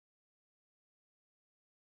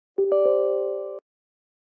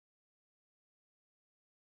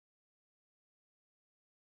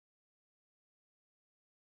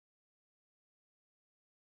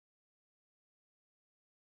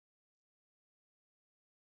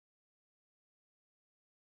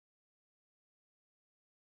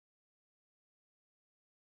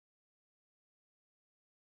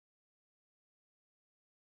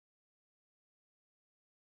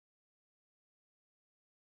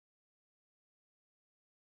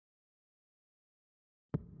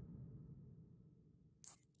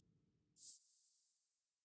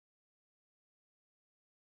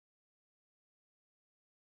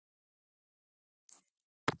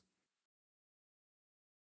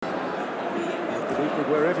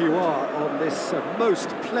wherever you are on this most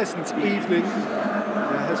pleasant evening.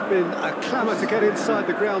 There has been a clamour to get inside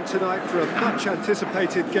the ground tonight for a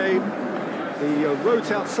much-anticipated game. The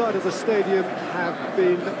roads outside of the stadium have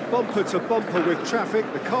been bumper to bumper with traffic.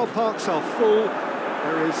 The car parks are full.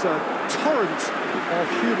 There is a torrent of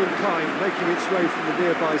humankind making its way from the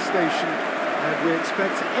nearby station, and we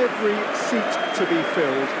expect every seat to be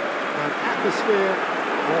filled. An atmosphere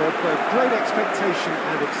of great expectation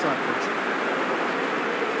and excitement.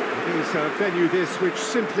 It is a venue which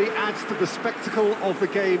simply adds to the spectacle of the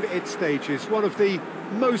game it stages. One of the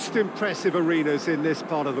most impressive arenas in this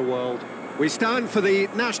part of the world. We stand for the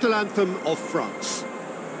national anthem of France.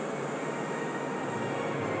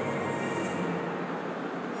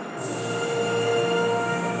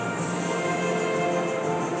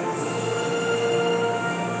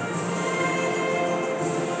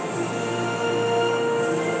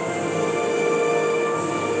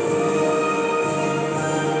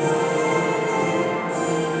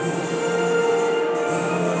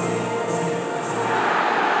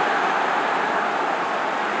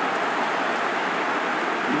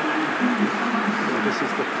 This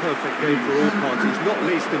is the perfect game for all parties, not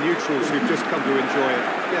least the neutrals who've just come to enjoy it.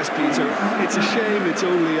 Yes, Peter, it's a shame it's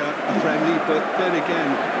only a friendly, but then again,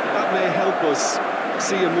 that may help us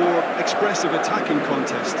see a more expressive attacking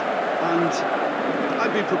contest. And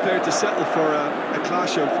I'd be prepared to settle for a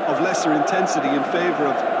clash of lesser intensity in favour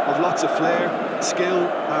of lots of flair, skill,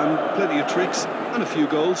 and plenty of tricks, and a few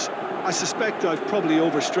goals. I suspect I've probably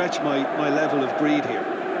overstretched my level of greed here.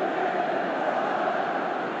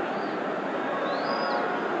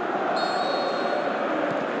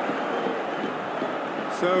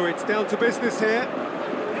 So it's down to business here.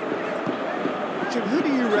 Jim, who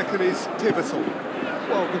do you reckon is pivotal?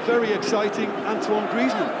 Well, the very exciting Antoine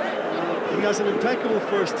Griezmann. He has an impeccable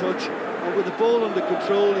first touch, and with the ball under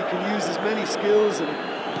control, he can use his many skills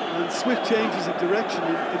and swift changes of direction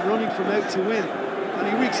in running from out to win, and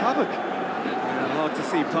he wreaks havoc. Yeah, hard to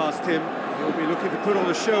see past him. He'll be looking to put on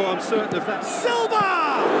a show, I'm certain of that.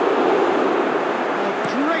 Silva! A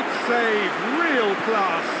great save, real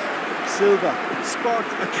class. Silva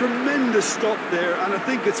sparked a tremendous stop there, and I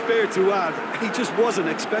think it's fair to add, he just wasn't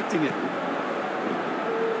expecting it.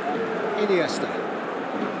 Iniesta.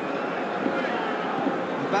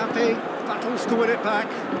 Mbappe battles to win it back.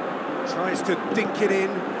 Tries to dink it in.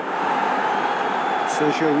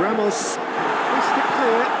 Sergio Ramos missed it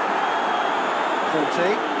clear. Conte.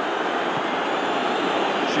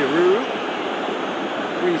 Giroud.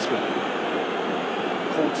 Griezmann.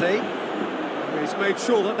 Conte. He's made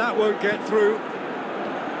sure that won't get through.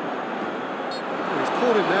 He's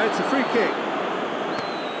caught him there, it's a free kick.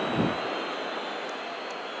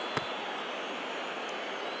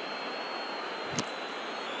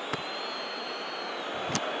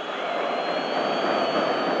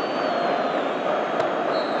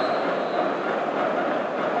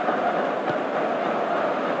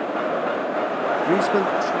 Griezmann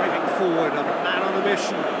driving forward, a man on a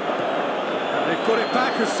mission. They've got it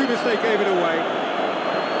back as soon as they gave it away.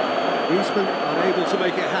 Griezmann unable to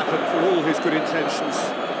make it happen for all his good intentions.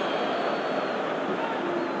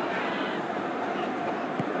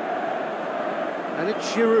 And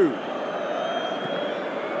it's Giroud.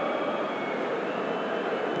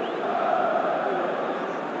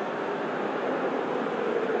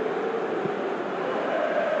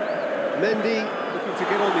 Mendy looking to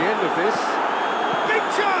get on the end of this. Big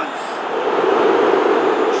chance!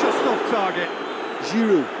 Just off target.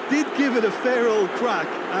 Giroud did give it a fair old crack,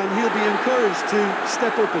 and he'll be encouraged to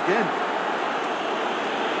step up again.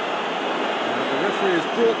 And the referee has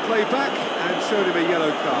brought play back and showed him a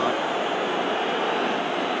yellow card.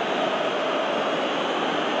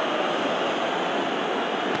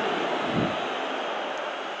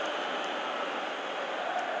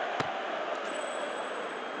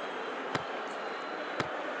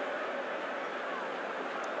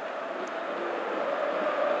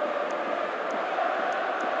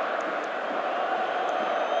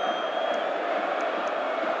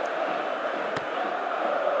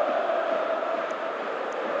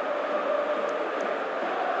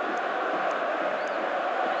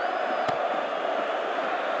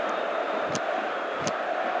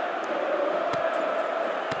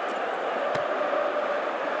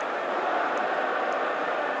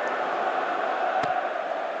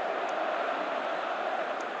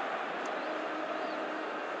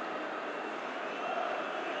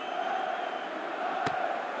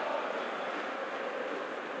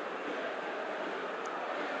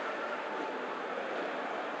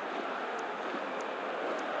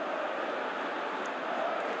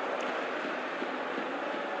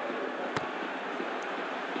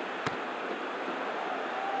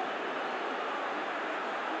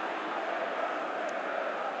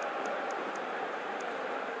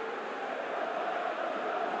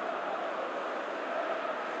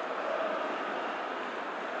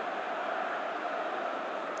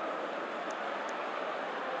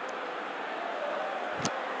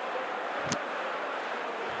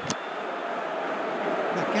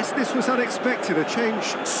 this was unexpected, a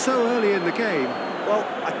change so early in the game. Well,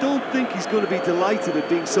 I don't think he's going to be delighted at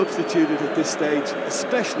being substituted at this stage,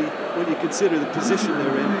 especially when you consider the position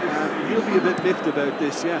they're in. He'll be a bit miffed about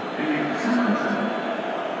this, yeah.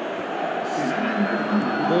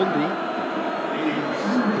 Mondi.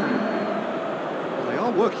 Well, they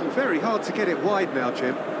are working very hard to get it wide now,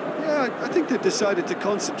 Jim. Yeah, I think they've decided to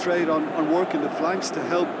concentrate on working the flanks to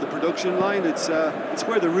help the production line. It's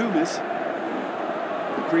where the room is.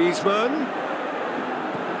 Griezmann.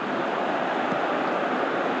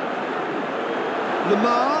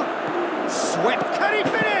 Lemar. Swept. Can he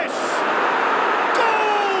finish?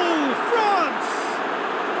 Goal! France!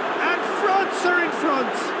 And France are in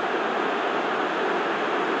front.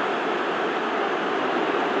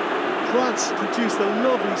 France produced a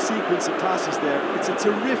lovely sequence of passes there. It's a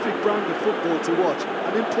terrific brand of football to watch,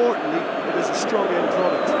 and importantly, it is a strong end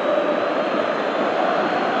product.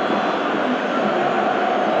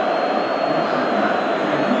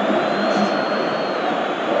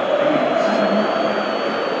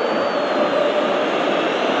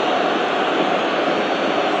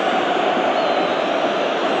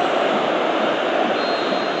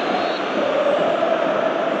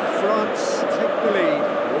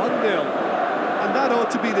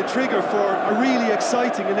 To be the trigger for a really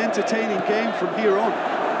exciting and entertaining game from here on.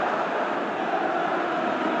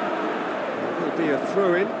 Will be a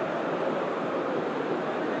throw-in.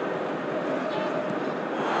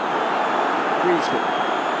 Griezmann.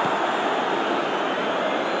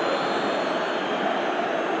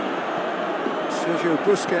 Sergio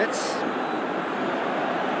Busquets.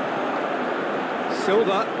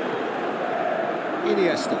 Silva.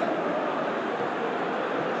 Iniesta.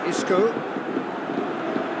 Isco.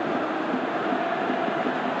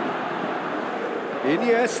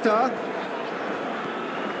 Iniesta.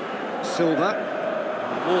 Silva.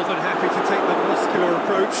 More than happy to take the muscular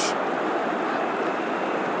approach.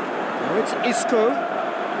 Now it's Isco.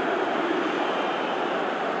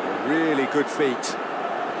 Really good feet.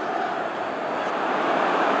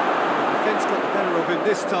 The defence got the better of him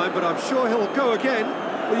this time, but I'm sure he'll go again.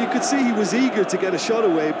 Well, you could see he was eager to get a shot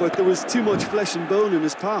away, but there was too much flesh and bone in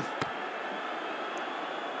his path.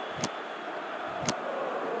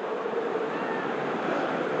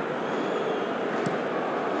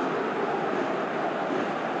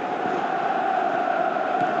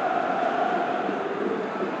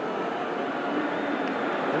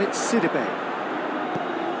 It's Sidibe.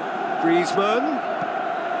 Griezmann.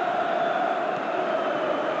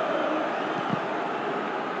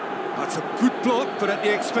 That's a good block, but at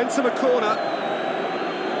the expense of a corner.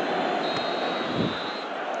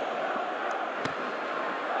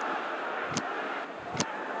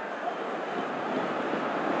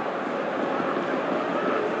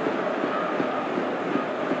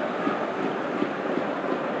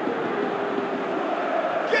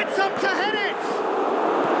 Gets up to head it!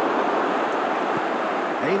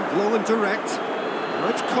 Aimed low and direct. Now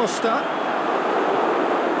it's Costa.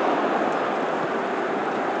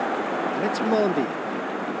 And it's Mondi.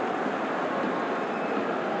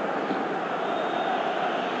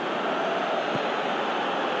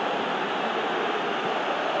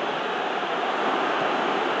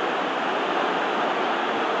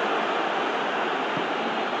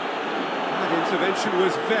 That intervention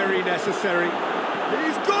was very necessary.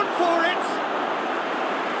 He's gone for it!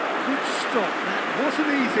 Good stop, that wasn't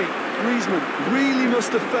easy. Griezmann really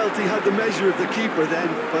must have felt he had the measure of the keeper then,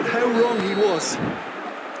 but how wrong he was.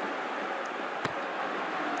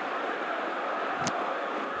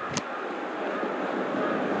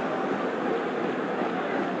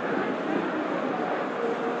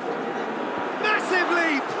 Massive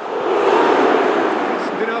leap!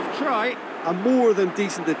 Decent enough try. A more than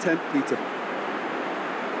decent attempt, Peter.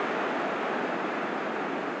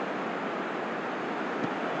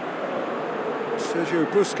 Sergio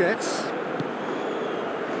Busquets.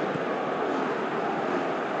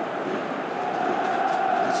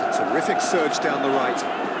 That's a terrific surge down the right.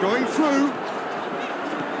 Going through.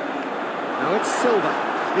 Now it's Silva.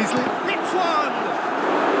 He's hits one!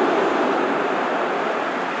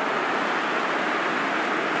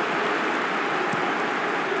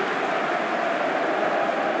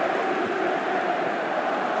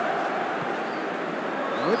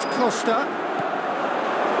 Now it's Costa.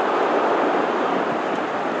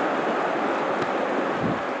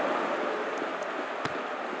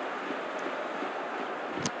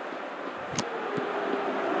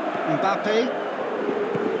 Mbappe.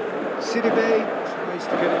 Sidibe tries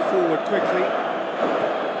to get it forward quickly.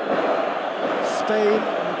 Spain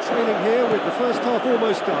are trailing here with the first half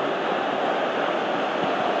almost done.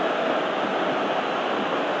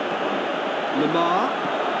 Lemar.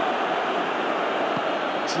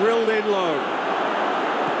 Drilled in low.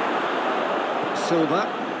 Silva.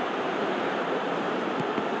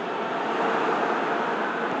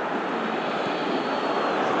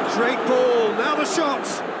 Great ball, now the shot!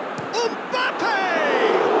 Mbappe!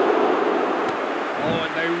 Oh,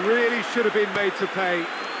 and they really should have been made to pay.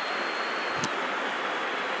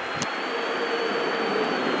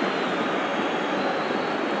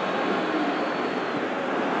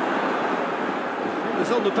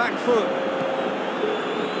 Defenders on the back foot.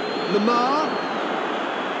 Lemar.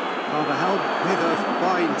 Carvajal with a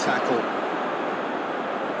fine tackle.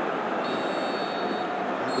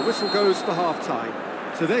 And the whistle goes for half-time.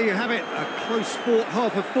 So there you have it, a close-fought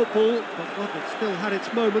half of football, but one that still had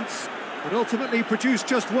its moments, but ultimately produced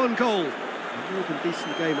just one goal. A more than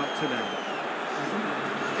decent game up to now.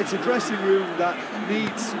 It's a dressing room that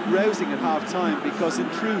needs rousing at half-time, because in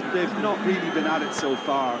truth they've not really been at it so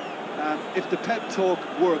far. If the pep talk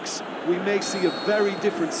works, we may see a very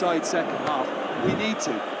different side second half. We need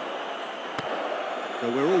to. So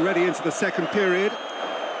we're already into the second period.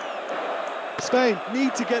 Spain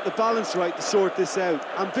need to get the balance right to sort this out.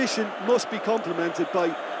 Ambition must be complemented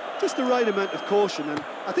by just the right amount of caution, and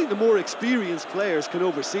I think the more experienced players can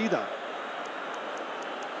oversee that.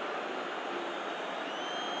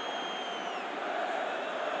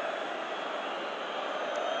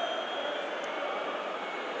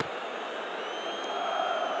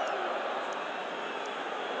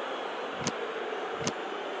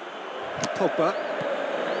 Pogba.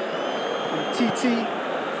 Titi.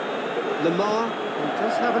 Lemar, who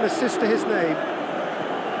does have an assist to his name.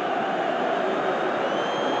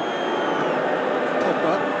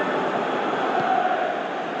 Pogba.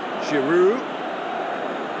 Giroud.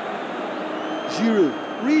 Giroud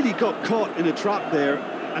really got caught in a trap there,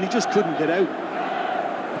 and he just couldn't get out.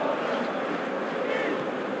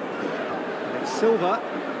 And it's Silva.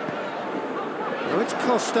 Now it's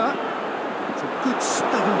Costa. It's a good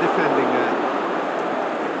stubborn defending there.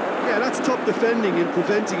 Yeah, that's top defending and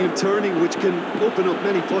preventing him turning, which can open up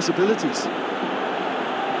many possibilities.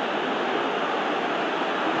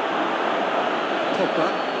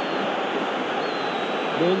 Pogba.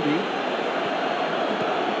 Mondi.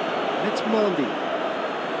 And it's Mondi.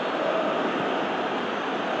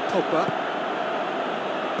 Pogba.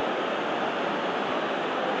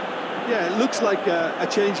 Yeah, it looks like a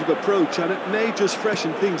change of approach, and it may just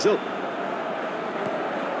freshen things up.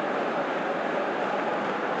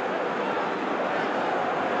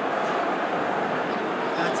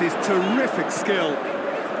 His terrific skill.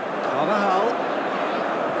 Carvajal.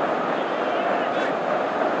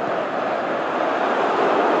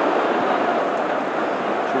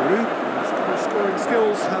 Giroud, his scoring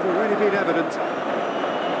skills have already been evident.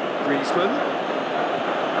 Griezmann.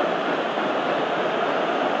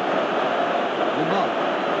 Lemar.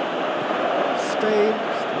 Spain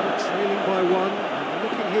still trailing by one, and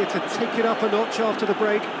looking here to take it up a notch after the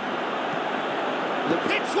break.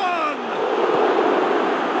 Hits one!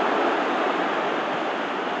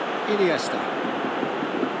 Iniesta.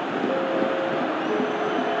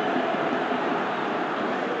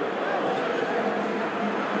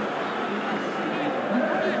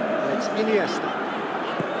 It's Iniesta.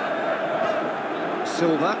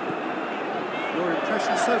 Silva. Your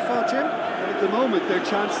impression so far, Jim? At the moment, their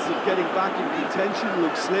chances of getting back in contention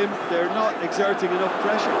look slim. They're not exerting enough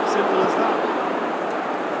pressure. Simple as that.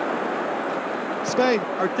 Spain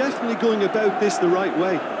are definitely going about this the right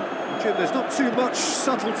way. Jim, there's not too much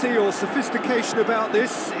subtlety or sophistication about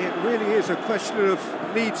this. It really is a question of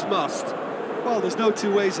needs must. Well, there's no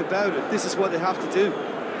two ways about it. This is what they have to do.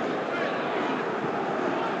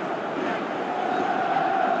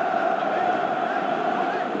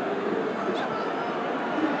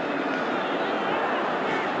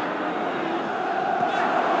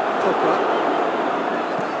 Pogba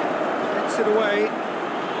gets it away.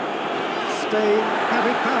 Spain have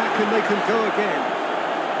it back and they can go again.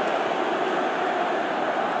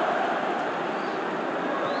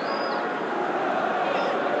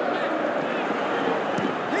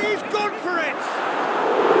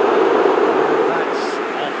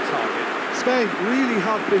 Spain really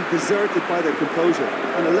have been deserted by their composure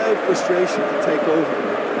and allowed frustration to take over,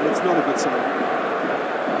 and it's not a good sign.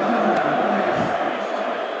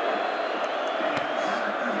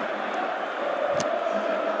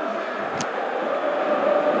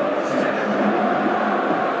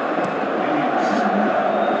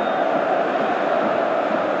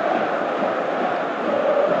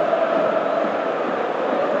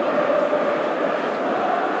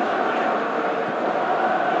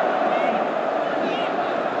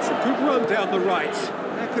 Run down the right.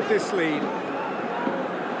 Where could this lead?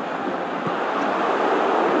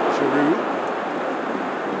 Giroud.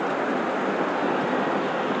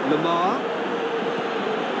 Lamar.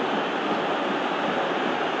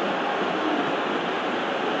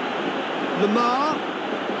 Lamar.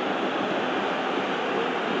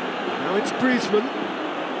 Now it's Griezmann.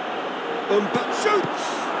 But shoots!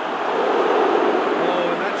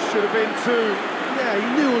 Oh, and that should have been two. Yeah, he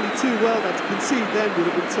knew only too well that to concede then would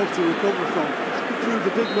have been tough to recover from. That could prove a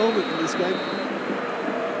big moment in this game.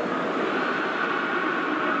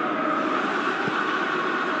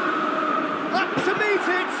 Up to meet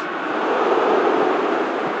it!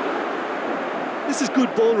 This is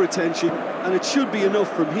good ball retention, and it should be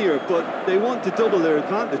enough from here, but they want to double their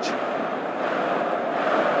advantage.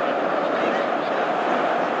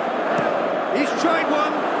 He's tried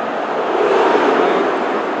one.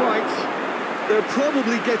 Not quite. They're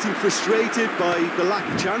probably getting frustrated by the lack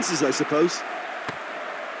of chances, I suppose.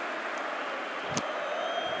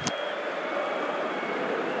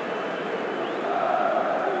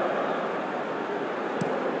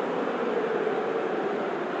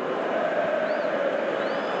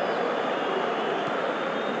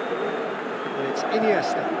 And it's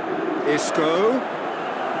Iniesta. Isco.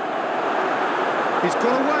 He's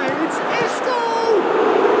got away. It's Isco!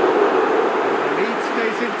 The lead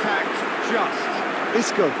stays intact, just.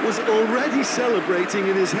 Isco was already celebrating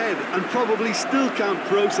in his head and probably still can't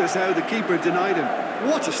process how the keeper denied him.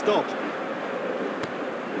 What a stop.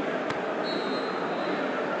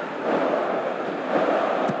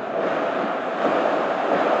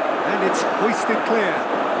 And it's hoisted clear.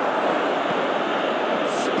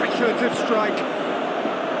 Speculative strike.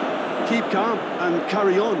 Keep calm and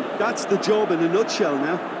carry on. That's the job in a nutshell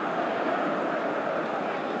now.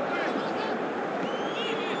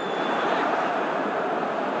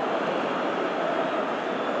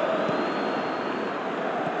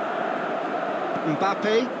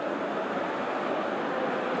 Mbappe.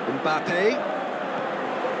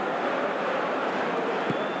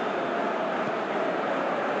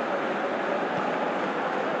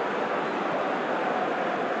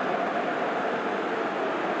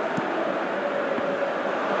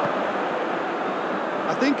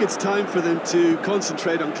 I think it's time for them to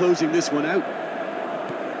concentrate on closing this one out.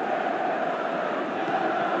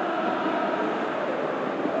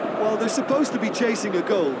 Well, they're supposed to be chasing a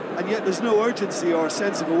goal, and yet there's no urgency or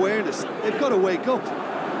sense of awareness. They've got to wake up.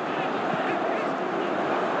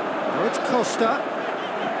 Now it's Costa.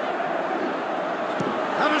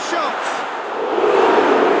 Have a shot!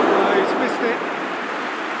 Oh, he's missed it.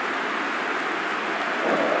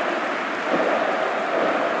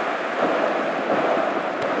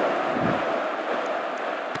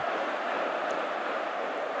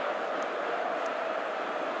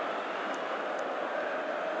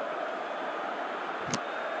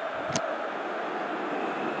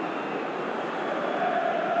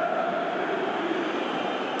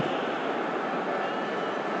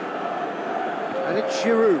 And it's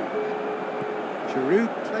Giroud.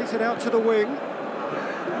 Giroud plays it out to the wing.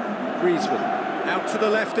 Griezmann. Out to the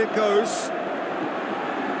left it goes.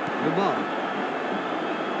 Lamar.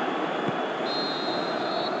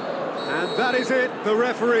 And that is it. The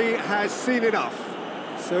referee has seen enough.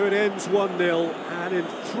 So it ends 1-0, an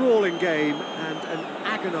enthralling game and an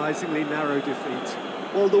agonisingly narrow defeat.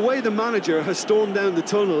 Well, the way the manager has stormed down the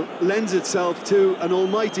tunnel lends itself to an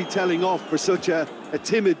almighty telling off for such a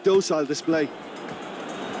timid, docile display.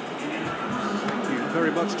 Thank you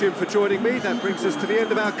very much, Jim, for joining me. That brings us to the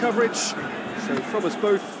end of our coverage. So from us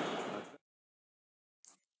both,